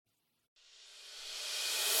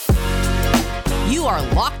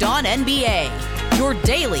are Locked On NBA, your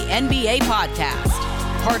daily NBA podcast.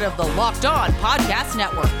 Part of the Locked On Podcast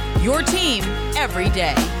Network, your team every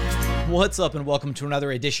day. What's up, and welcome to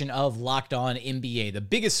another edition of Locked On NBA, the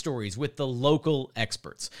biggest stories with the local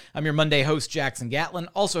experts. I'm your Monday host, Jackson Gatlin,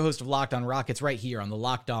 also host of Locked On Rockets right here on the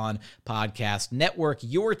Locked On Podcast Network,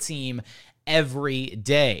 your team every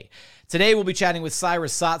day. Today, we'll be chatting with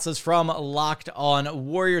Cyrus Satsas from Locked On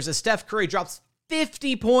Warriors as Steph Curry drops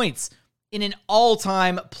 50 points in an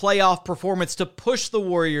all-time playoff performance to push the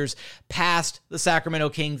Warriors past the Sacramento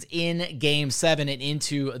Kings in Game 7 and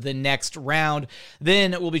into the next round.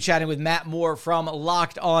 Then we'll be chatting with Matt Moore from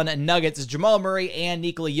Locked On Nuggets as Jamal Murray and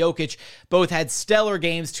Nikola Jokic both had stellar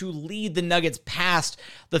games to lead the Nuggets past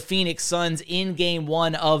the Phoenix Suns in Game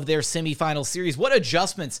 1 of their semifinal series. What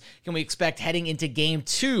adjustments can we expect heading into Game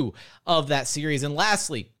 2 of that series? And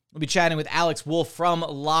lastly, we'll be chatting with Alex Wolf from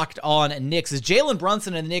Locked On Knicks as Jalen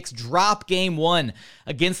Brunson and the Knicks drop Game 1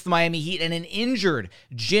 against the Miami Heat and an injured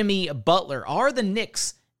Jimmy Butler. Are the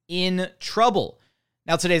Knicks in trouble?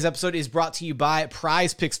 Now, today's episode is brought to you by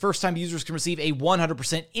Prize Picks. First-time users can receive a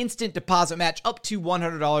 100% instant deposit match up to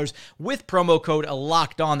 $100 with promo code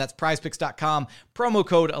LOCKEDON. That's prizepicks.com, promo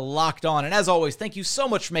code LOCKEDON. And as always, thank you so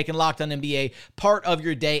much for making Locked On NBA part of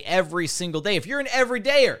your day every single day. If you're an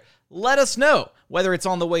everydayer, let us know, whether it's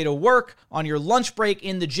on the way to work, on your lunch break,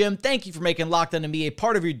 in the gym. Thank you for making Locked On NBA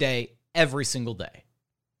part of your day every single day.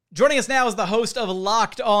 Joining us now is the host of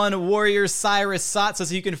Locked On Warriors, Cyrus Satsas,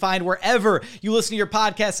 who you can find wherever you listen to your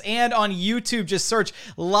podcasts and on YouTube. Just search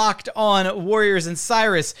Locked On Warriors. And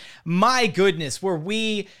Cyrus, my goodness, were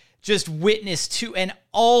we just witness to an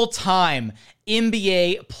all-time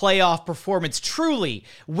NBA playoff performance. Truly,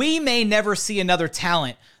 we may never see another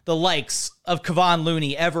talent the likes of Kevon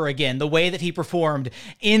Looney ever again, the way that he performed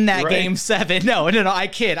in that Game 7. No, I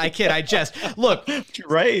kid. I just, look,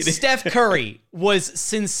 right. Steph Curry was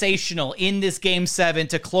sensational in this Game 7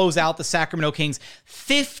 to close out the Sacramento Kings.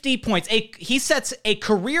 50 points. He sets a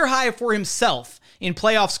career high for himself in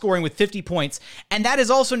playoff scoring with 50 points, and that is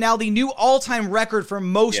also now the new all-time record for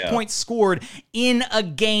most points scored in a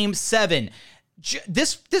Game 7.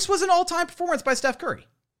 This was an all-time performance by Steph Curry.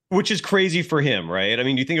 Which is crazy for him, right? I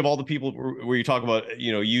mean, you think of all the people where you talk about,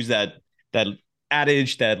 use that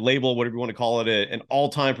adage, that label, whatever you want to call it, an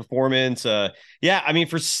all-time performance. I mean,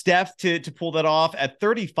 for Steph to pull that off at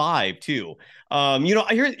 35 too.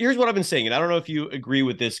 Here's what I've been saying, and I don't know if you agree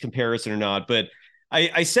with this comparison or not, but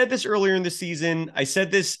I said this earlier in the season. I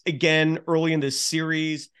said this again early in this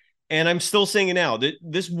series, and I'm still saying it now.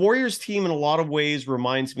 This Warriors team in a lot of ways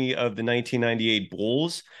reminds me of the 1998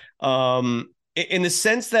 Bulls. In the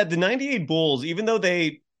sense that the 98 Bulls, even though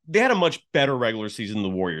they had a much better regular season than the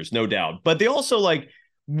Warriors, no doubt, but they also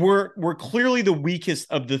were clearly the weakest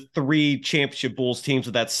of the three championship Bulls teams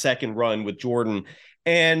with that second run with Jordan.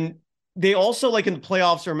 And they also, in the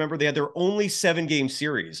playoffs, I remember they had their only 7-game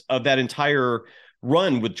series of that entire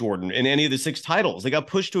run with Jordan in any of the 6 titles. They got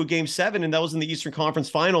pushed to a Game 7, and that was in the Eastern Conference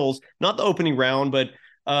Finals, not the opening round, but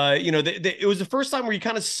it was the first time where you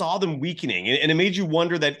kind of saw them weakening, and it made you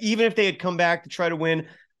wonder that even if they had come back to try to win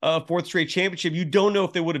a 4th straight championship, you don't know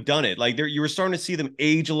if they would have done it. You were starting to see them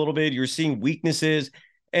age a little bit. You were seeing weaknesses,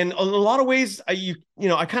 and in a lot of ways, I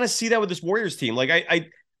kind of see that with this Warriors team.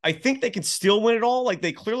 I think they can still win it all.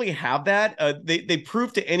 They clearly have that. They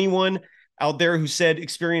proved to anyone out there who said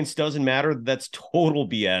experience doesn't matter, that's total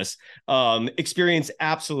BS. Experience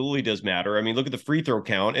absolutely does matter. I mean, look at the free throw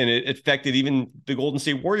count, and it affected even the Golden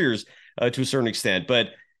State Warriors to a certain extent. But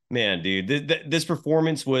man, dude, this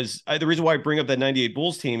performance was the reason why I bring up that 98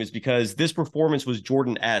 Bulls team is because this performance was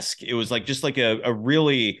Jordan-esque. It was a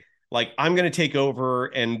really I'm going to take over,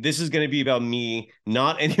 and this is going to be about me,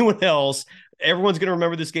 not anyone else. Everyone's going to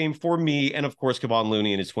remember this game for me, and of course, Kevon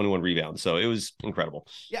Looney and his 21 rebounds. So it was incredible.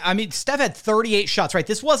 Yeah, I mean, Steph had 38 shots, right?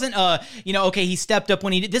 This wasn't, he stepped up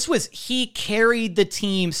when he did. This was, he carried the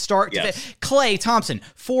team start to Klay Thompson,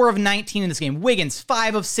 4 of 19 in this game. Wiggins,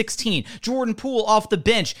 5 of 16. Jordan Poole off the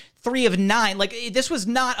bench, 3 of 9. This was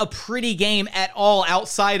not a pretty game at all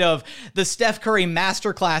outside of the Steph Curry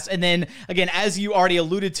masterclass. And then, again, as you already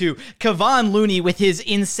alluded to, Kevon Looney with his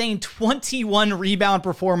insane 21 rebound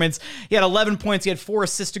performance. He had 11 points. He had 4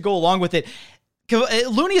 assists to go along with it.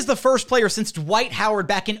 Looney is the first player since Dwight Howard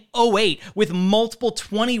back in 2008 with multiple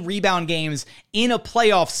 20 rebound games in a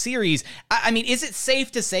playoff series. I mean, is it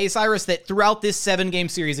safe to say, Cyrus, that throughout this 7-game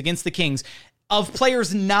series against the Kings, of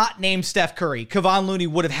players not named Steph Curry, Kevon Looney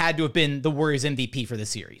would have had to have been the Warriors MVP for this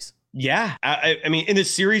series? Yeah, I mean, in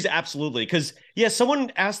this series, absolutely. Because,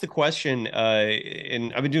 someone asked the question,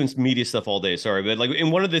 and I've been doing some media stuff all day, sorry, but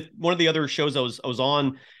in one of the other shows I was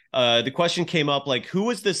on, the question came up, like, who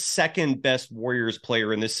was the second best Warriors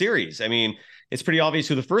player in this series? I mean, it's pretty obvious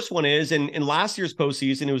who the first one is. And in last year's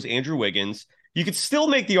postseason, it was Andrew Wiggins. You could still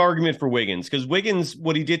make the argument for Wiggins because Wiggins,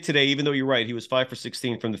 what he did today, even though you're right, he was 5 for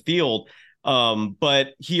 16 from the field.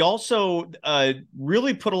 But he also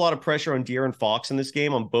really put a lot of pressure on De'Aaron Fox in this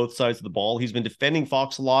game on both sides of the ball. He's been defending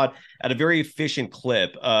Fox a lot at a very efficient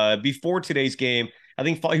clip. Before today's game, I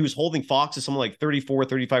think he was holding Fox to something like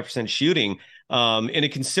 35% shooting in a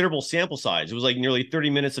considerable sample size. It was like nearly 30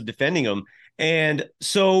 minutes of defending him. And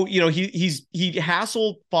so, he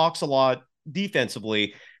hassled Fox a lot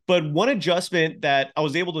defensively. But one adjustment that I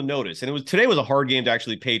was able to notice, and today was a hard game to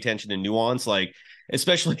actually pay attention to nuance, like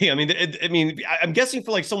especially, I'm guessing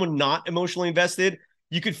for like someone not emotionally invested,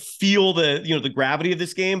 you could feel the gravity of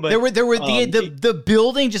this game. But there were the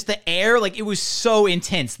building, just the air, like it was so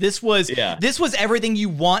intense. This was everything you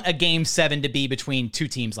want a game 7 to be between two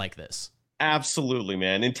teams like this. Absolutely,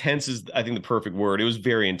 man. Intense is, I think, the perfect word. It was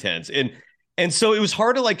very intense. And so it was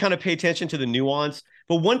hard to like kind of pay attention to the nuance.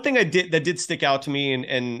 But one thing that did stick out to me,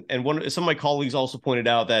 and some of my colleagues also pointed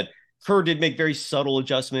out that Kerr did make very subtle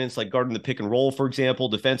adjustments, like guarding the pick and roll, for example,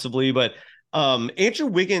 defensively. But Andrew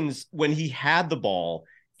Wiggins, when he had the ball,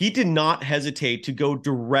 he did not hesitate to go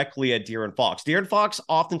directly at De'Aaron Fox. De'Aaron Fox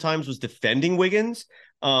oftentimes was defending Wiggins.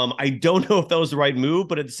 I don't know if that was the right move,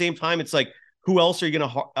 but at the same time, it's like, who else are you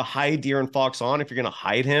going to hide De'Aaron Fox on if you're going to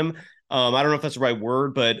hide him? I don't know if that's the right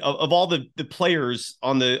word, but of all the players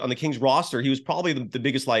on the Kings roster, he was probably the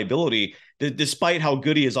biggest liability, despite how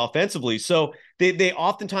good he is offensively. So they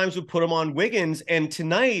oftentimes would put him on Wiggins, and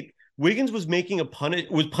tonight Wiggins was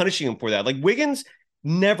punishing him for that. Like, Wiggins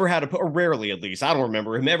never had or rarely, at least I don't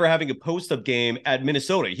remember him ever having a post-up game at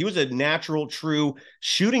Minnesota. He was a natural, true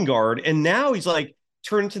shooting guard, and now he's like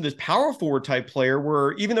turned into this power forward type player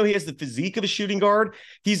where even though he has the physique of a shooting guard,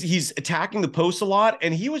 he's attacking the post a lot.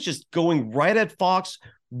 And he was just going right at Fox,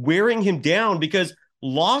 wearing him down, because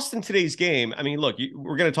lost in today's game. I mean, look,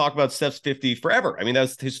 we're going to talk about Steph's 50 forever. I mean,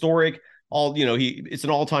 that's historic. It's an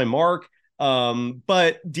all-time mark.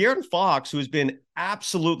 But De'Aaron Fox, who has been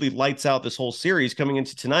absolutely lights out this whole series coming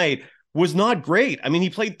into tonight, was not great. I mean, he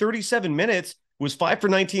played 37 minutes, was 5 for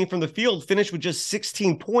 19 from the field, finished with just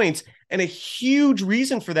 16 points. And a huge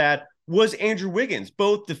reason for that was Andrew Wiggins,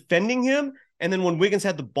 both defending him, and then when Wiggins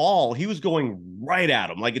had the ball, he was going right at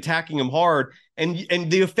him, like attacking him hard. And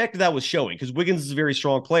the effect of that was showing, because Wiggins is a very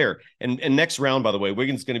strong player. And next round, by the way,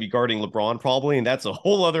 Wiggins is going to be guarding LeBron probably, and that's a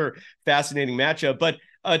whole other fascinating matchup. But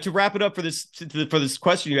to wrap it up for this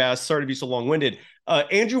question you asked, sorry to be so long-winded,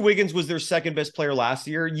 Andrew Wiggins was their second best player last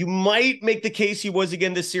year. You might make the case he was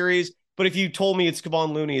again this series, but if you told me it's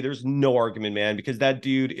Kevon Looney, there's no argument, man, because that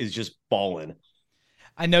dude is just balling.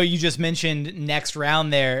 I know you just mentioned next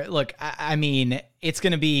round there. Look, I mean, it's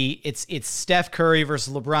going to be, it's Steph Curry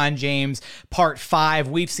versus LeBron James, part 5.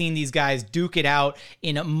 We've seen these guys duke it out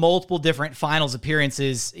in multiple different finals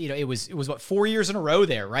appearances. It was what, 4 years in a row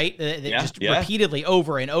there, right? Repeatedly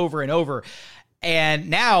over and over and over. And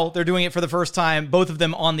now they're doing it for the first time, both of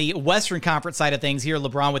them on the Western Conference side of things here.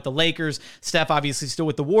 LeBron with the Lakers, Steph obviously still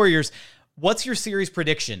with the Warriors. What's your series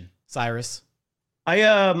prediction, Cyrus?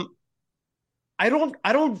 The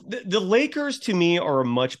Lakers to me are a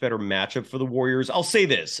much better matchup for the Warriors. I'll say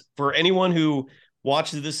this for anyone who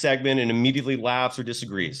watches this segment and immediately laughs or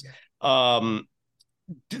disagrees. Throw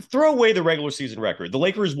away the regular season record. The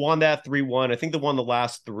Lakers won that 3-1. I think they won the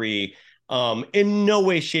last 3. In no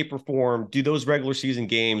way, shape, or form do those regular season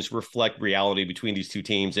games reflect reality between these two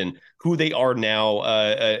teams and who they are now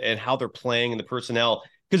and how they're playing and the personnel,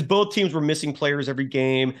 because both teams were missing players every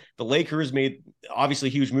game. The Lakers made obviously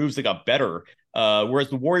huge moves that got better, whereas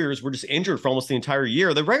the Warriors were just injured for almost the entire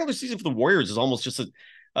year. The regular season for the Warriors is almost just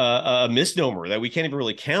a misnomer that we can't even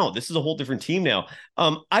really count. This is a whole different team now.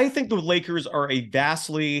 I think the Lakers are a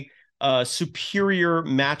vastly superior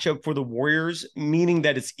matchup for the Warriors, meaning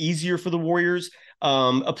that it's easier for the Warriors.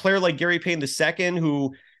 A player like Gary Payton II,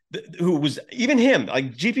 who was, even him,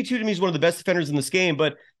 like GP2 to me is one of the best defenders in this game,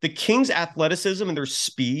 but the Kings' athleticism and their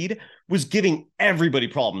speed was giving everybody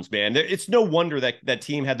problems, man. It's no wonder that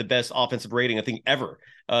team had the best offensive rating, I think, ever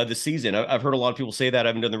this season. I've heard a lot of people say that. I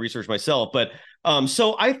haven't done the research myself, but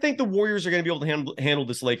so I think the Warriors are going to be able to handle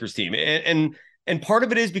this Lakers team. And part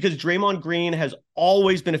of it is because Draymond Green has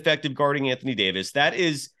always been effective guarding Anthony Davis. That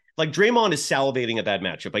is, like, Draymond is salivating at that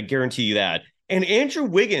matchup. I guarantee you that. And Andrew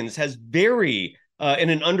Wiggins has very, in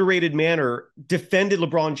an underrated manner, defended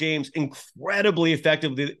LeBron James incredibly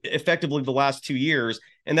effectively the last 2 years.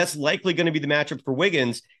 And that's likely going to be the matchup for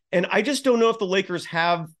Wiggins. And I just don't know if the Lakers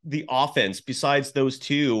have the offense besides those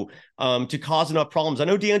two to cause enough problems. I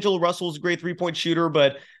know D'Angelo Russell is a great 3-point shooter,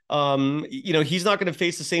 but He's not going to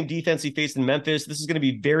face the same defense he faced in Memphis. This is going to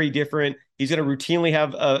be very different. He's going to routinely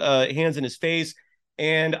have hands in his face.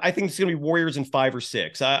 And I think it's going to be Warriors in 5 or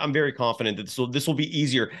 6. I'm very confident that this will be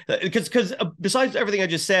easier because besides everything I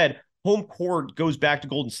just said, home court goes back to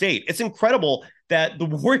Golden State. It's incredible that the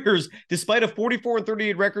Warriors, despite a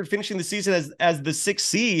 44-38 record finishing the season as the 6th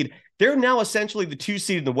seed, they're now essentially the 2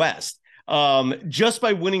 seed in the West. Just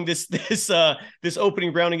by winning this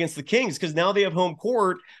opening round against the Kings, because now they have home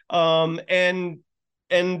court, and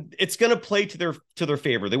it's going to play to their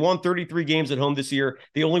favor. They won 33 games at home this year.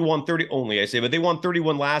 They only won 30, but they won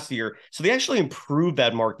 31 last year. So they actually improved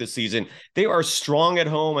that mark this season. They are strong at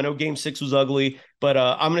home. I know game 6 was ugly, but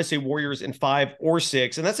I'm going to say Warriors in 5 or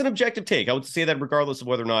 6. And that's an objective take. I would say that regardless of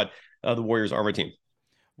whether or not the Warriors are my team.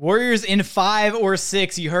 Warriors in 5 or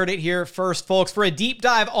 6. You heard it here first, folks. For a deep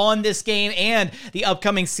dive on this game and the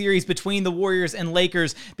upcoming series between the Warriors and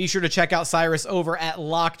Lakers, be sure to check out Cyrus over at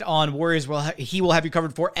Locked On Warriors. He will have you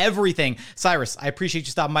covered for everything. Cyrus, I appreciate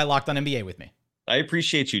you stopping by Locked On NBA with me. I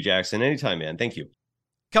appreciate you, Jackson. Anytime, man. Thank you.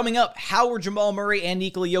 Coming up, how were Jamal Murray and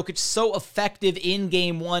Nikola Jokic so effective in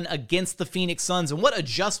Game 1 against the Phoenix Suns, and what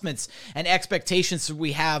adjustments and expectations do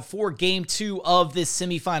we have for Game 2 of this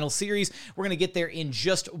semifinal series? We're going to get there in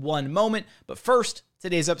just one moment, but first,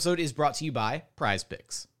 today's episode is brought to you by Prize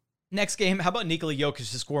Picks. Next game, how about Nikola Jokic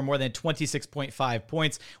to score more than 26.5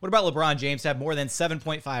 points? What about LeBron James to have more than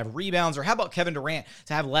 7.5 rebounds? Or how about Kevin Durant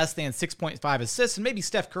to have less than 6.5 assists? And maybe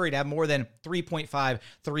Steph Curry to have more than 3.5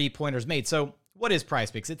 three-pointers made. So what is Prize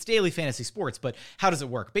Picks? It's daily fantasy sports, but how does it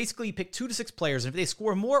work? Basically, you pick 2 to 6 players, and if they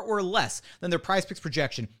score more or less than their Prize Picks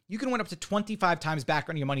projection, you can win up to 25 times back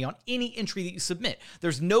on your money on any entry that you submit.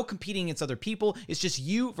 There's no competing against other people. It's just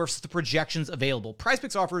you versus the projections available. Prize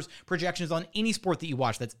Picks offers projections on any sport that you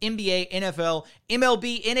watch. That's NBA, NFL,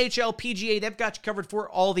 MLB, NHL, PGA. They've got you covered for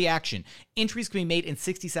all the action. Entries can be made in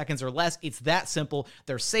 60 seconds or less. It's that simple.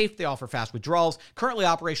 They're safe. They offer fast withdrawals. Currently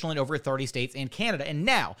operational in over 30 states and Canada. And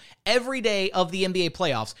now, every day of the NBA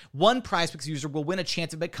playoffs, one PrizePicks user will win a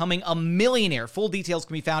chance of becoming a millionaire. Full details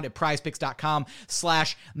can be found at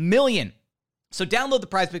prizepicks.com/million. So download the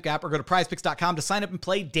PrizePicks app or go to prizepicks.com to sign up and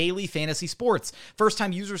play daily fantasy sports.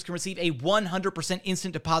 First-time users can receive a 100%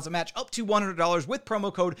 instant deposit match up to $100 with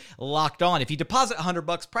promo code LOCKEDON. If you deposit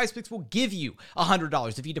 $100, PrizePicks will give you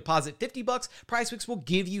 $100. If you deposit $50, PrizePicks will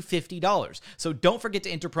give you $50. So don't forget to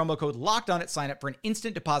enter promo code LOCKEDON at sign up for an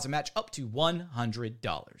instant deposit match up to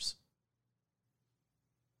 $100.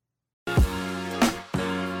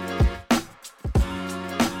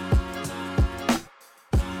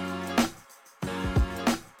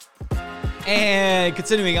 And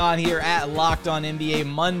continuing on here at Locked On NBA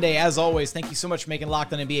Monday, as always, thank you so much for making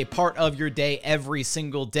Locked On NBA part of your day every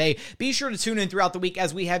single day. Be sure to tune in throughout the week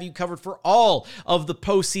as we have you covered for all of the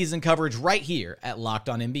postseason coverage right here at Locked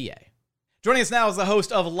On NBA. Joining us now is the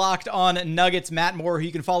host of Locked On Nuggets, Matt Moore, who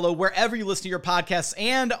you can follow wherever you listen to your podcasts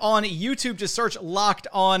and on YouTube. Just search Locked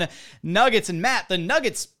On Nuggets. And Matt, the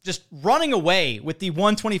Nuggets just running away with the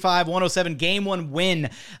 125-107 Game 1 win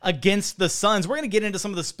against the Suns. We're going to get into some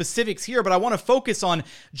of the specifics here, but I want to focus on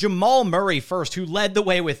Jamal Murray first, who led the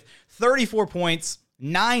way with 34 points,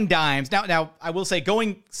 9 dimes. Now, I will say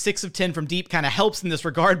going 6 of 10 from deep kind of helps in this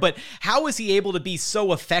regard, but how is he able to be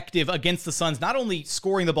so effective against the Suns, not only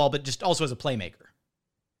scoring the ball, but just also as a playmaker?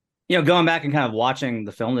 You know, going back and kind of watching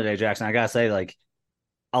the film today, Jackson, I got to say, like,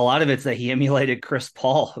 a lot of it's that he emulated Chris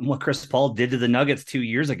Paul and what Chris Paul did to the Nuggets 2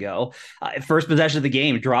 years ago. First possession of the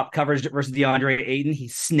game, drop coverage versus DeAndre Ayton. He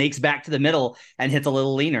snakes back to the middle and hits a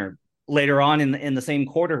little leaner. Later on in the same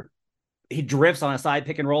quarter, he drifts on a side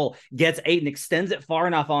pick and roll, gets Ayton, extends it far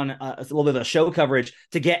enough on a little bit of a show coverage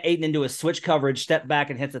to get Ayton into a switch coverage, step back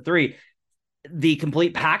and hits a 3. The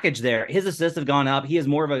complete package there. His assists have gone up. He is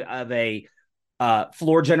more of a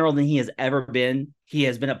floor general than he has ever been. He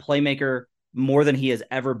has been a playmaker more than he has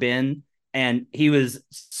ever been. And he was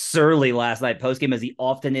surly last night postgame, as he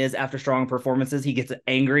often is after strong performances. He gets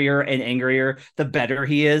angrier and angrier the better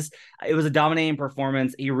he is. It was a dominating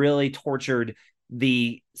performance. He really tortured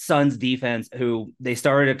the Suns defense, who they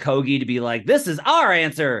started a Kogi to be like, this is our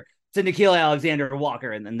answer to Nickeil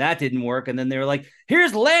Alexander-Walker. And then that didn't work. And then they were like,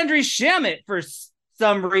 here's Landry Shamet for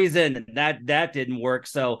some reason. And that didn't work.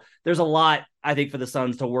 So there's a lot, I think, for the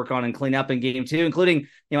Suns to work on and clean up in game 2, including,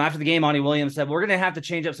 after the game, Monty Williams said, we're going to have to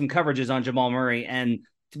change up some coverages on Jamal Murray. And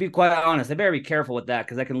to be quite honest, they better be careful with that,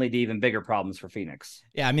 because that can lead to even bigger problems for Phoenix.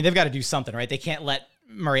 Yeah, I mean, they've got to do something, right? They can't let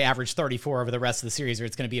Murray average 34 over the rest of the series, or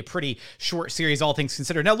it's going to be a pretty short series, all things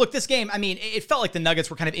considered. Now, look, this game, I mean, it felt like the Nuggets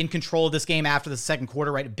were kind of in control of this game after the second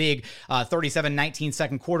quarter, right? A big 37-19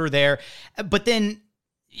 second quarter there. But then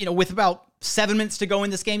with about 7 minutes to go in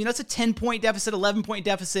this game, it's a 10-point deficit, 11-point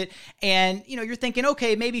deficit. And, you're thinking,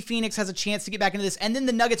 okay, maybe Phoenix has a chance to get back into this. And then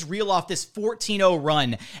the Nuggets reel off this 14-0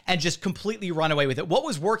 run and just completely run away with it. What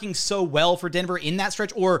was working so well for Denver in that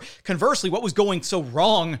stretch? Or conversely, what was going so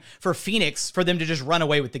wrong for Phoenix for them to just run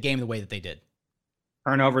away with the game the way that they did?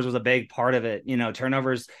 Turnovers was a big part of it.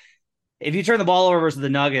 Turnovers. If you turn the ball over versus the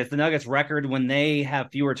Nuggets record when they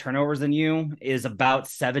have fewer turnovers than you is about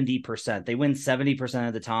 70%. They win 70%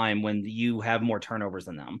 of the time when you have more turnovers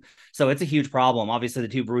than them. So it's a huge problem. Obviously, the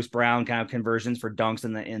two Bruce Brown kind of conversions for dunks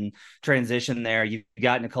in transition there. You've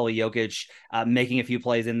got Nikola Jokic making a few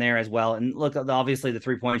plays in there as well. And look, obviously the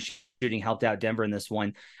 3-point shooting helped out Denver in this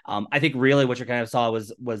one. I think really what you kind of saw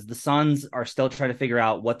was the Suns are still trying to figure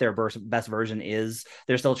out what their best version is.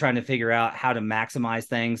 They're still trying to figure out how to maximize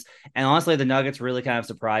things. And honestly, the Nuggets really kind of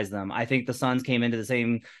surprised them. I think the Suns came into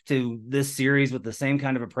this series with the same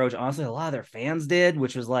kind of approach. Honestly, a lot of their fans did,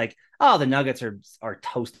 which was like, oh, the Nuggets are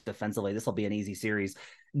toast defensively. This will be an easy series.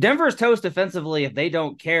 Denver's toast defensively if they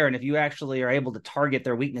don't care and if you actually are able to target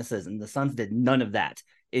their weaknesses. And the Suns did none of that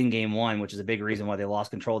in game one, which is a big reason why they lost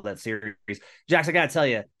control of that series. Jax, I got to tell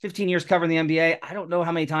you, 15 years covering the NBA, I don't know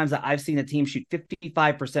how many times that I've seen a team shoot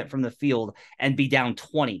 55% from the field and be down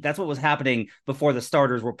 20. That's what was happening before the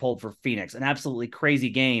starters were pulled for Phoenix. An absolutely crazy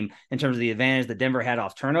game in terms of the advantage that Denver had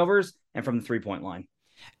off turnovers and from the 3-point line.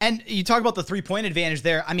 And you talk about the 3-point advantage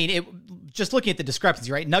there. I mean, just looking at the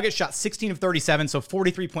discrepancy, right? Nuggets shot 16 of 37, so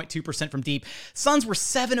 43.2% from deep. Suns were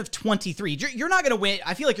 7 of 23. You're not going to win.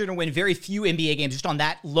 I feel like you're going to win very few NBA games just on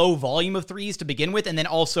that low volume of threes to begin with. And then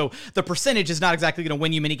also the percentage is not exactly going to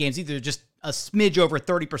win you many games either, just a smidge over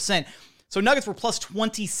 30%. So Nuggets were plus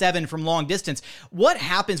 27 from long distance. What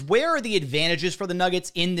happens? Where are the advantages for the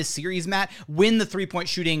Nuggets in this series, Matt, when the 3-point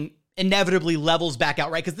shooting inevitably levels back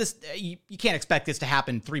out, right? Because this, you can't expect this to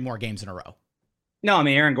happen 3 more games in a row. No, I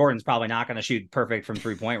mean, Aaron Gordon's probably not going to shoot perfect from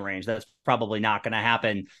 3-point range. That's probably not going to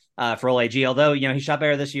happen for OAG. Although, he shot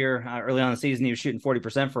better this year. Early on in the season, he was shooting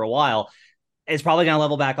 40% for a while. It's probably going to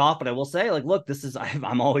level back off, but I will say, look,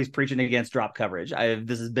 I'm always preaching against drop coverage.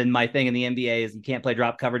 This has been my thing in the NBA is you can't play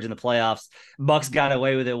drop coverage in the playoffs. Bucks got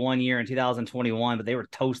away with it one year in 2021, but they were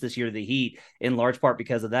toast this year to the Heat in large part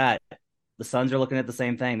because of that. The Suns are looking at the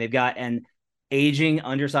same thing. They've got an aging,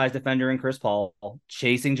 undersized defender in Chris Paul,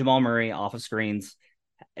 chasing Jamal Murray off of screens.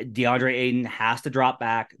 DeAndre Ayton has to drop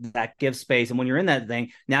back. That gives space. And when you're in that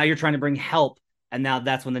thing, now you're trying to bring help. And now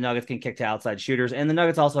that's when the Nuggets can kick to outside shooters. And the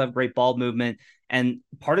Nuggets also have great ball movement. And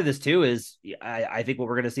part of this, too, is I think what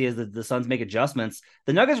we're going to see is that the Suns make adjustments.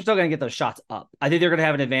 The Nuggets are still going to get those shots up. I think they're going to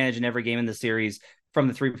have an advantage in every game in the series from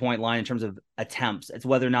the 3-point line in terms of attempts. It's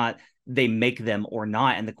whether or not they make them or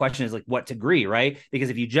not. And the question is what degree, right? Because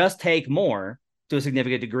if you just take more to a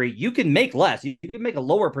significant degree, you can make less. You can make a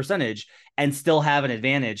lower percentage and still have an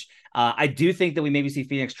advantage. I do think that we maybe see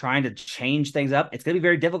Phoenix trying to change things up. It's going to be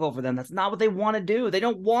very difficult for them. That's not what they want to do. They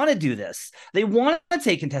don't want to do this. They want to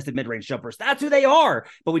take contested mid-range jumpers. That's who they are.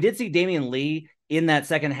 But we did see Damian Lee in that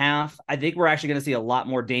second half. I think we're actually going to see a lot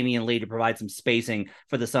more Damian Lee to provide some spacing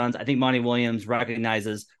for the Suns. I think Monty Williams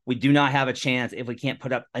recognizes we do not have a chance if we can't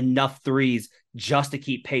put up enough threes just to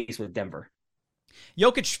keep pace with Denver.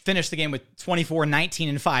 Jokic finished the game with 24, 19,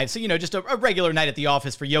 and 5. So, just a regular night at the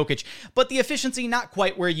office for Jokic. But the efficiency, not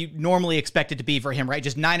quite where you normally expect it to be for him, right?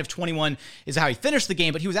 Just 9 of 21 is how he finished the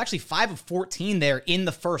game, but he was actually 5 of 14 there in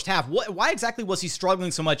the first half. Why exactly was he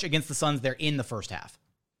struggling so much against the Suns there in the first half?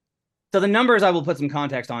 So the numbers I will put some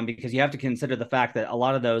context on because you have to consider the fact that a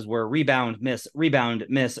lot of those were rebound, miss, rebound,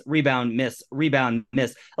 miss, rebound, miss, rebound,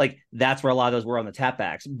 miss. That's where a lot of those were on the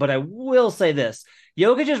tapbacks. But I will say this.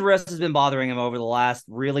 Jokic's wrist has been bothering him over the last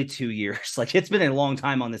really 2 years. It's been a long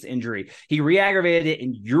time on this injury. He re-aggravated it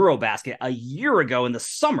in Eurobasket a year ago in the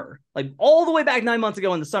summer. All the way back 9 months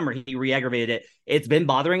ago in the summer, he re-aggravated it. It's been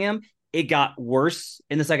bothering him. It got worse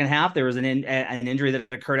in the second half. There was an injury that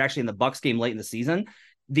occurred actually in the Bucks game late in the season.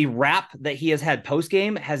 The rap that he has had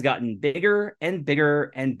post-game has gotten bigger and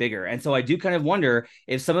bigger and bigger. And so I do kind of wonder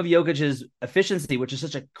if some of Jokic's efficiency, which is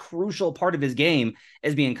such a crucial part of his game,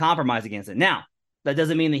 is being compromised against it. Now, that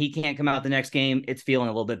doesn't mean that he can't come out the next game. It's feeling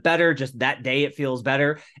a little bit better. Just that day it feels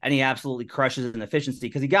better. And he absolutely crushes in efficiency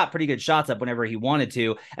because he got pretty good shots up whenever he wanted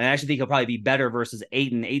to. And I actually think he'll probably be better versus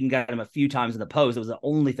Ayton. Ayton got him a few times in the post. It was the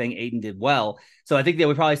only thing Ayton did well. So I think that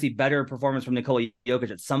we probably see better performance from Nikola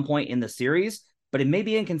Jokic at some point in the series. But it may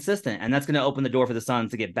be inconsistent, and that's going to open the door for the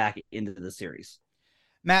Suns to get back into the series.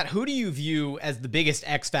 Matt, who do you view as the biggest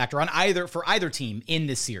X factor for either team in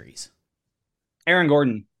this series? Aaron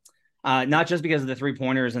Gordon. Not just because of the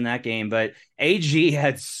 3-pointers in that game, but AG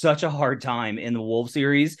had such a hard time in the Wolves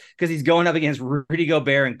series because he's going up against Rudy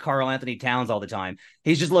Gobert and Karl Anthony Towns all the time.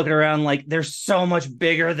 He's just looking around like they're so much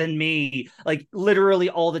bigger than me. Like literally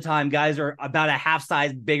all the time, guys are about a half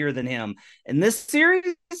size bigger than him. In this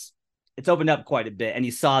series, it's opened up quite a bit. And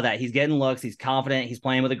you saw that he's getting looks. He's confident. He's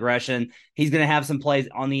playing with aggression. He's going to have some plays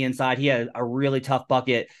on the inside. He had a really tough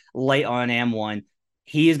bucket late on M1.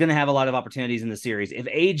 He is going to have a lot of opportunities in the series. If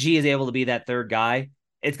AG is able to be that third guy,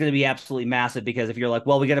 it's going to be absolutely massive because if you're like,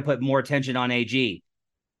 well, we got to put more attention on AG,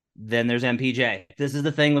 then there's MPJ. This is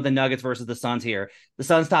the thing with the Nuggets versus the Suns here. The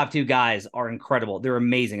Suns' top 2 guys are incredible. They're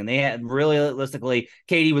amazing. And they had realistically,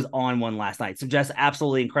 KD was on one last night. So just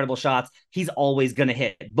absolutely incredible shots. He's always going to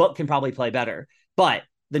hit. Book can probably play better. But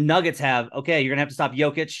the Nuggets have, okay, you're going to have to stop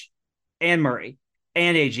Jokic and Murray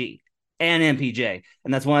and AG and MPJ.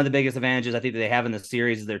 And that's one of the biggest advantages I think that they have in the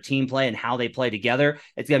series is their team play and how they play together.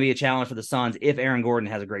 It's going to be a challenge for the Suns if Aaron Gordon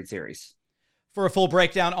has a great series. For a full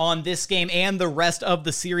breakdown on this game and the rest of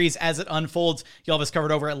the series as it unfolds, you'll have us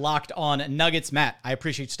covered over at Locked On Nuggets. Matt, I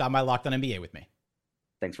appreciate you stopping by Locked On NBA with me.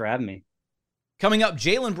 Thanks for having me. Coming up,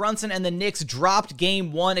 Jalen Brunson and the Knicks dropped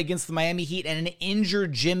game 1 against the Miami Heat and an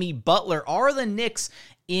injured Jimmy Butler. Are the Knicks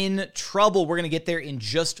in trouble? We're going to get there in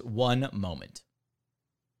just one moment.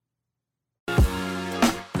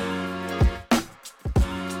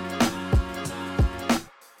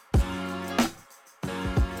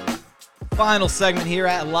 Final segment here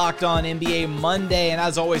at Locked On NBA Monday. And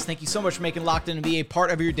as always, thank you so much for making Locked On NBA part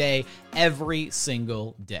of your day every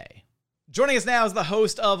single day. Joining us now is the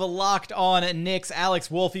host of Locked On Knicks, Alex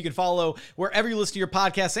Wolf. You can follow wherever you listen to your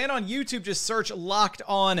podcasts and on YouTube. Just search Locked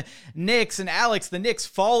On Knicks. And Alex, the Knicks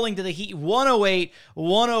falling to the Heat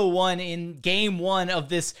 108-101 in game 1 of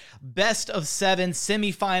this best of 7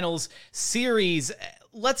 semifinals series.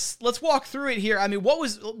 Let's walk through it here. I mean, what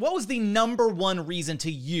was the number one reason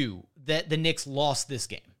to you that the Knicks lost this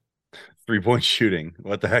game? 3-point shooting.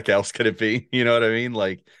 What the heck else could it be? You know what I mean?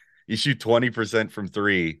 Like, you shoot 20% from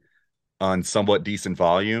 3 on somewhat decent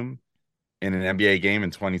volume in an NBA game in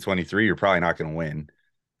 2023, you're probably not going to win.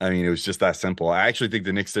 I mean, it was just that simple. I actually think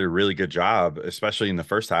the Knicks did a really good job, especially in the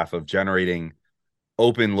first half, of generating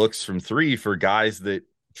open looks from 3 for guys that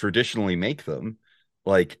traditionally make them.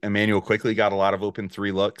 Like Emmanuel Quickley got a lot of open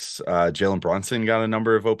 3 looks. Jalen Brunson got a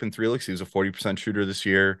number of open 3 looks. He was a 40% shooter this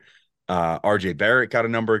year. RJ Barrett got a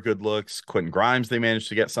number of good looks. Quentin Grimes, they managed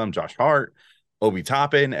to get some. Josh Hart, Obi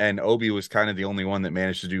Toppin, and Obi was kind of the only one that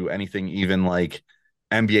managed to do anything even like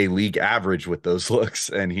NBA league average with those looks.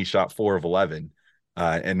 And he shot 4 of 11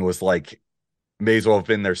 and was like, may as well have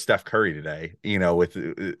been their Steph Curry today, you know, with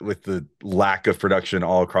the lack of production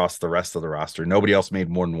all across the rest of the roster. Nobody else made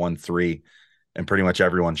more than 1 3, and pretty much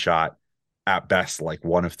everyone shot at best like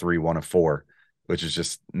 1 of 3, 1 of 4, which is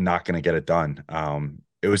just not going to get it done.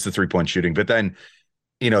 It was the 3-point shooting, but then,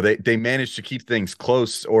 you know, they managed to keep things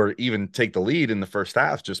close or even take the lead in the first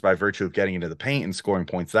half just by virtue of getting into the paint and scoring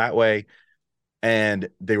points that way. And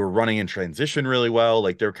they were running in transition really well.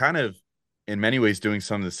 Like, they're kind of in many ways doing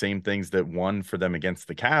some of the same things that won for them against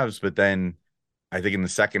the Cavs. But then I think in the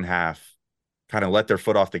second half, kind of let their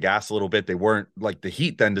foot off the gas a little bit. They weren't like the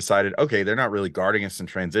Heat then decided, okay, they're not really guarding us in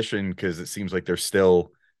transition because it seems like they're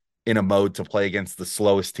still in a mode to play against the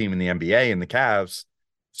slowest team in the NBA and the Cavs.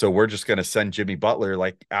 So we're just going to send Jimmy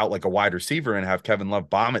Butler out like a wide receiver and have Kevin Love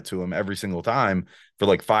bomb it to him every single time for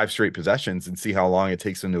like 5 straight possessions and see how long it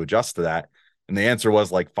takes them to adjust to that. And the answer was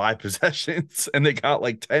like 5 possessions, and they got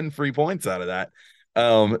like 10 free points out of that.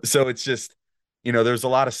 So it's just, you know, there's a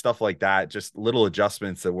lot of stuff like that, just little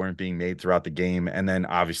adjustments that weren't being made throughout the game. And then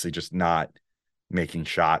obviously just not making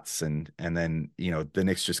shots. And then, you know, the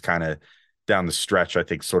Knicks just kind of down the stretch, I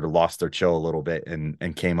think, sort of lost their chill a little bit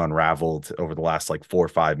and came unraveled over the last like 4 or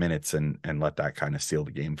 5 minutes and let that kind of seal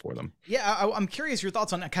the game for them. Yeah, I'm curious your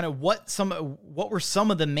thoughts on kind of what were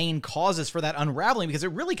some of the main causes for that unraveling, because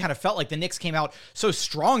it really kind of felt like the Knicks came out so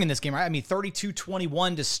strong in this game, right? I mean,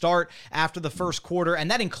 32-21 to start after the first quarter, and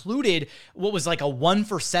that included what was like a 1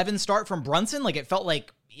 for 7 start from Brunson. Like, it felt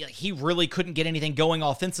like he really couldn't get anything going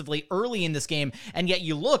offensively early in this game, and yet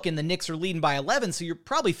you look and the Knicks are leading by 11, so you're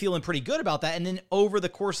probably feeling pretty good about that. And then over the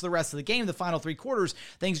course of the rest of the game, the final 3 quarters,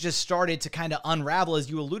 things just started to kind of unravel, as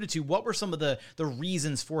you alluded to. What were some of the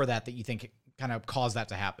reasons for that you think kind of caused that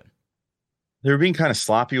to happen? They were being kind of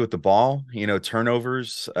sloppy with the ball, you know,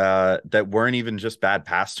 turnovers that weren't even just bad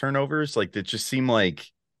pass turnovers. Like, it just seemed like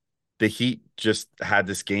the Heat just had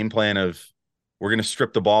this game plan of, we're going to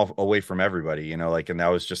strip the ball away from everybody, you know, like, and that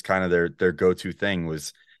was just kind of their go-to thing.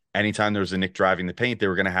 Was anytime there was a Knick driving the paint, they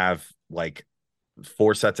were going to have like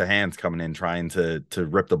 4 sets of hands coming in trying to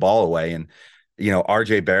rip the ball away. And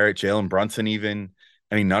RJ Barrett, Jalen Brunson, even.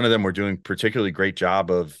 I mean, none of them were doing particularly great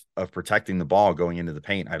job of protecting the ball going into the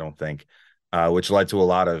paint, I don't think, which led to a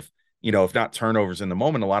lot of, if not turnovers in the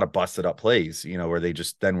moment, a lot of busted up plays, where they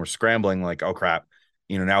just then were scrambling like, oh crap,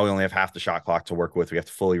 now we only have half the shot clock to work with. We have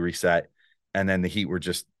to fully reset. And then the Heat were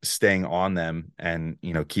just staying on them and,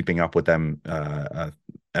 keeping up with them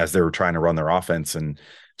as they were trying to run their offense, and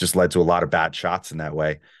just led to a lot of bad shots in that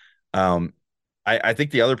way. I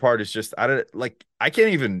think the other part is just, I can't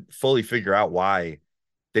even fully figure out why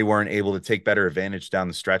they weren't able to take better advantage down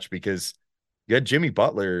the stretch, because you had Jimmy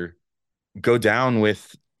Butler go down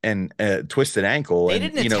with an twisted ankle. They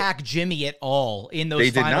didn't attack Jimmy at all in those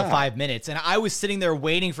final 5 minutes. And I was sitting there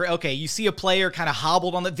waiting for, okay, you see a player kind of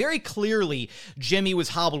hobbled on the, very clearly Jimmy was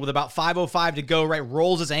hobbled with about 5:05 to go, right?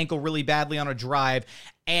 Rolls his ankle really badly on a drive.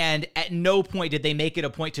 And at no point did they make it a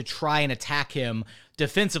point to try and attack him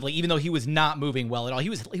defensively, even though he was not moving well at all. He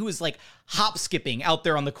was like hop skipping out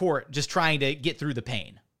there on the court, just trying to get through the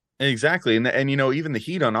pain. Exactly. And even the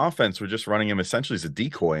Heat on offense were just running him essentially as a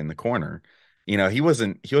decoy in the corner. He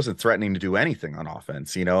wasn't threatening to do anything on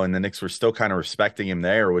offense, and the Knicks were still kind of respecting him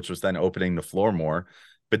there, which was then opening the floor more.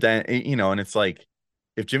 But then, and it's like,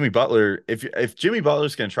 if Jimmy Butler's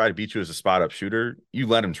going to try to beat you as a spot up shooter, you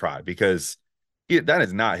let him try, because that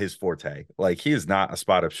is not his forte. Like, he is not a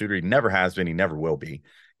spot up shooter. He never has been. He never will be,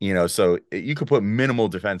 so you could put minimal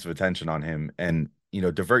defensive attention on him and,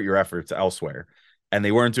 divert your efforts elsewhere. And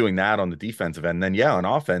they weren't doing that on the defensive end. And then, on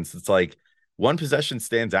offense, it's like, one possession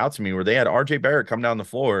stands out to me where they had RJ Barrett come down the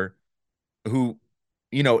floor, who,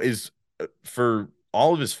 is, for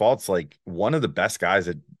all of his faults, like one of the best guys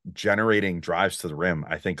at generating drives to the rim,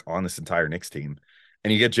 I think, on this entire Knicks team.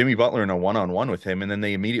 And you get Jimmy Butler in a one-on-one with him, and then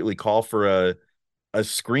they immediately call for a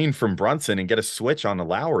screen from Brunson and get a switch on to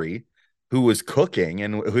Lowry, who was cooking,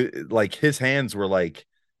 and who, like, his hands were like,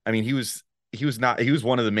 I mean, he was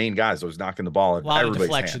one of the main guys that was knocking the ball at a lot of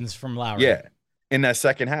deflections hands from Lowry. Yeah. In that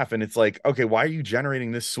second half. And it's like, okay, why are you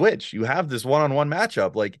generating this switch? You have this one-on-one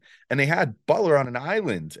matchup, and they had Butler on an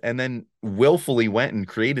island, and then willfully went and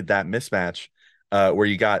created that mismatch where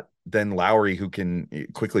you got then Lowry, who can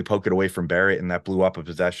quickly poke it away from Barrett, and that blew up a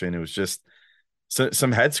possession. It was just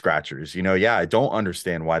some head scratchers, I don't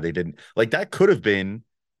understand why they didn't, that could have been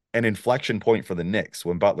an inflection point for the Knicks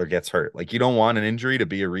when Butler gets hurt. You don't want an injury to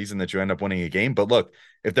be a reason that you end up winning a game. But look,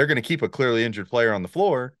 if they're going to keep a clearly injured player on the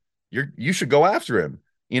floor, you should go after him.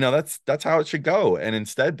 That's how it should go. And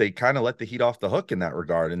instead, they kind of let the Heat off the hook in that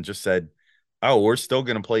regard and just said, oh, we're still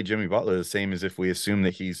going to play Jimmy Butler the same as if we assume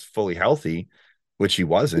that he's fully healthy, which he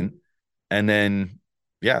wasn't. And then,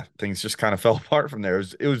 things just kind of fell apart from there.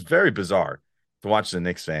 It was very bizarre to watch the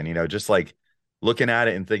Knicks fan, just like looking at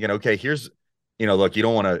it and thinking, okay, here's, look, you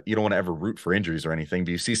don't want to ever root for injuries or anything,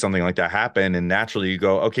 but you see something like that happen, and naturally you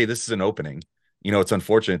go, okay, this is an opening. It's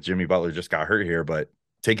unfortunate Jimmy Butler just got hurt here, but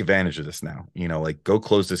take advantage of this now, go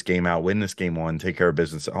close this game out, win this game one, take care of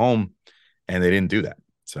business at home. And they didn't do that.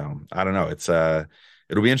 So I don't know. It's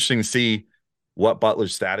it'll be interesting to see what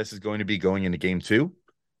Butler's status is going to be going into game two,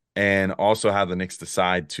 and also how the Knicks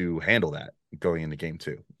decide to handle that going into game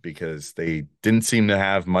two, because they didn't seem to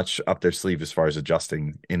have much up their sleeve as far as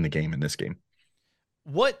adjusting in the game in this game.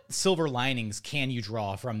 What silver linings can you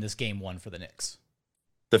draw from this game one for the Knicks?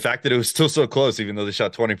 The fact that it was still so close, even though they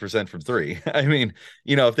shot 20% from three. I mean,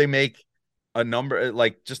 if they make a number,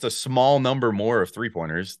 just a small number more of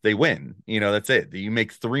 3-pointers, they win. That's it. You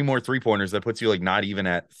make 3 more 3-pointers, that puts you not even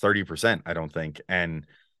at 30%, I don't think. And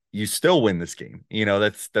you still win this game.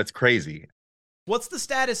 That's crazy. What's the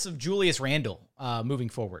status of Julius Randle moving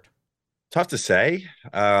forward? Tough to say.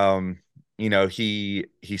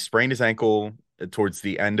 He sprained his ankle towards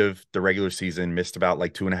the end of the regular season, missed about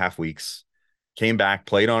 2.5 weeks. Came back,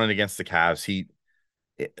 played on it against the Cavs. He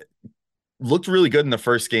looked really good in the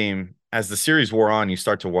first game. As the series wore on, you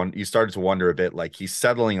started to wonder a bit, he's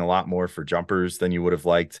settling a lot more for jumpers than you would have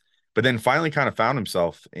liked. But then finally kind of found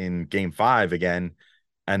himself in game 5 again,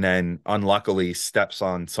 and then unluckily steps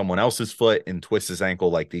on someone else's foot and twists his ankle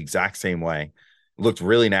the exact same way. It looked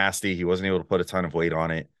really nasty. He wasn't able to put a ton of weight on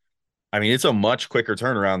it. I mean, it's a much quicker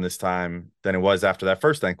turnaround this time than it was after that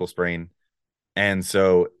first ankle sprain. And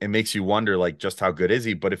so it makes you wonder, just how good is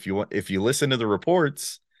he? But if you listen to the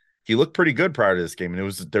reports, he looked pretty good prior to this game,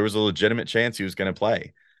 and there was a legitimate chance he was going to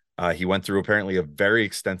play. He went through apparently a very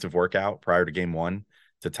extensive workout prior to game 1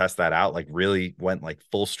 to test that out. Really went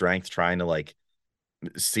full strength, trying to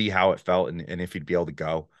see how it felt and if he'd be able to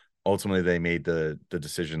go. Ultimately, they made the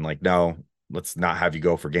decision no, let's not have you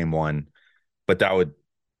go for game 1. But that would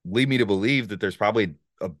lead me to believe that there's probably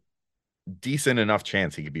a decent enough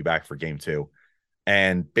chance he could be back for game 2.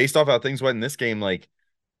 And based off how things went in this game,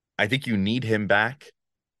 I think you need him back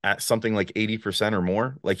at something like 80% or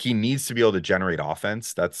more. Like, he needs to be able to generate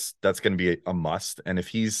offense. That's going to be a must. And if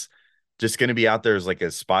he's just going to be out there as like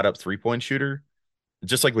a spot up 3-point shooter,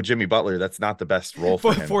 just like with Jimmy Butler, that's not the best role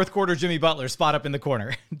for him. Fourth quarter Jimmy Butler, spot up in the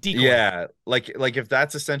corner. Decoy. Yeah, like if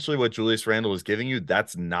that's essentially what Julius Randle is giving you,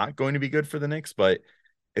 that's not going to be good for the Knicks. But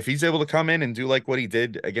if he's able to come in and do like what he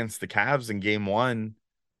did against the Cavs in game 1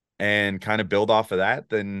 and kind of build off of that,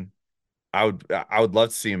 then I would love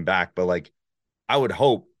to see him back. But like, I would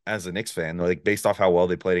hope as a Knicks fan, like based off how well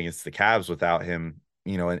they played against the Cavs without him,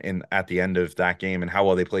 you know, and at the end of that game and how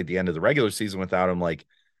well they played the end of the regular season without him, like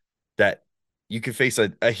that you could face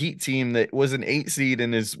a Heat team that was an 8 seed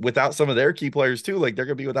and is without some of their key players too. Like, they're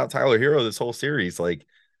going to be without Tyler Hero this whole series. Like,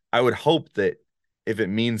 I would hope that if it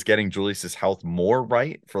means getting Julius's health more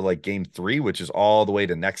right for like game 3, which is all the way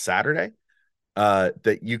to next Saturday,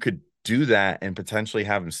 that you could do that and potentially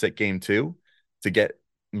have him sit game 2 to get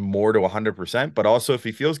more to 100%. But also, if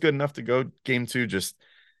he feels good enough to go game 2,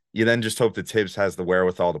 you then just hope that Tibbs has the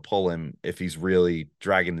wherewithal to pull him if he's really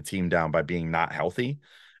dragging the team down by being not healthy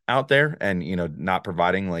out there and, you know, not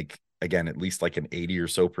providing, like, again, at least like an 80 or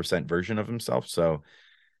so % version of himself. So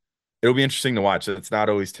it'll be interesting to watch. It's not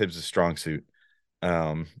always Tibbs' strong suit.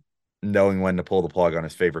 Knowing when to pull the plug on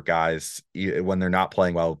his favorite guys when they're not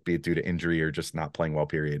playing well, be it due to injury or just not playing well,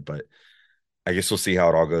 period. But I guess we'll see how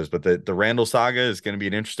it all goes. But the Randall saga is going to be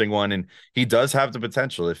an interesting one. And he does have the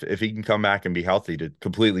potential, if he can come back and be healthy, to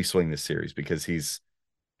completely swing this series, because he's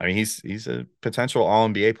a potential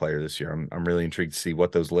All-NBA player this year. I'm really intrigued to see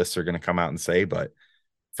what those lists are going to come out and say. But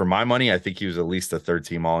for my money, I think he was at least a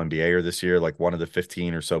third-team All-NBAer this year, like one of the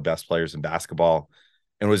 15 or so best players in basketball,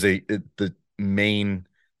 and was the main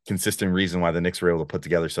consistent reason why the Knicks were able to put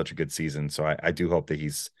together such a good season. So I do hope that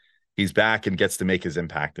he's back and gets to make his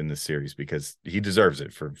impact in this series, because he deserves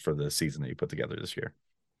it for the season that he put together this year.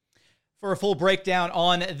 For a full breakdown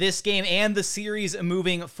on this game and the series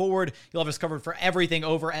moving forward, you'll have us covered for everything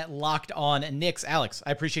over at Locked On Knicks. Alex,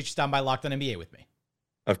 I appreciate you stopping by Locked On NBA with me.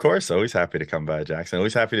 Of course. Always happy to come by, Jackson.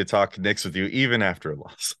 Always happy to talk Knicks with you, even after a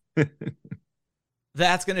loss.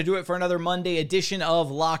 That's going to do it for another Monday edition of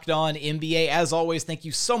Locked On NBA. As always, thank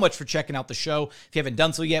you so much for checking out the show. If you haven't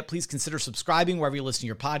done so yet, please consider subscribing wherever you listen to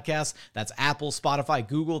your podcasts. That's Apple, Spotify,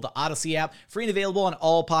 Google, the Odyssey app. Free and available on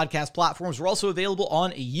all podcast platforms. We're also available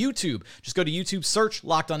on YouTube. Just go to YouTube, search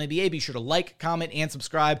Locked On NBA. Be sure to like, comment, and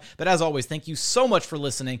subscribe. But as always, thank you so much for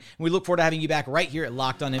listening. And we look forward to having you back right here at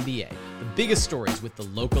Locked On NBA. The biggest stories with the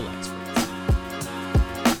local experts.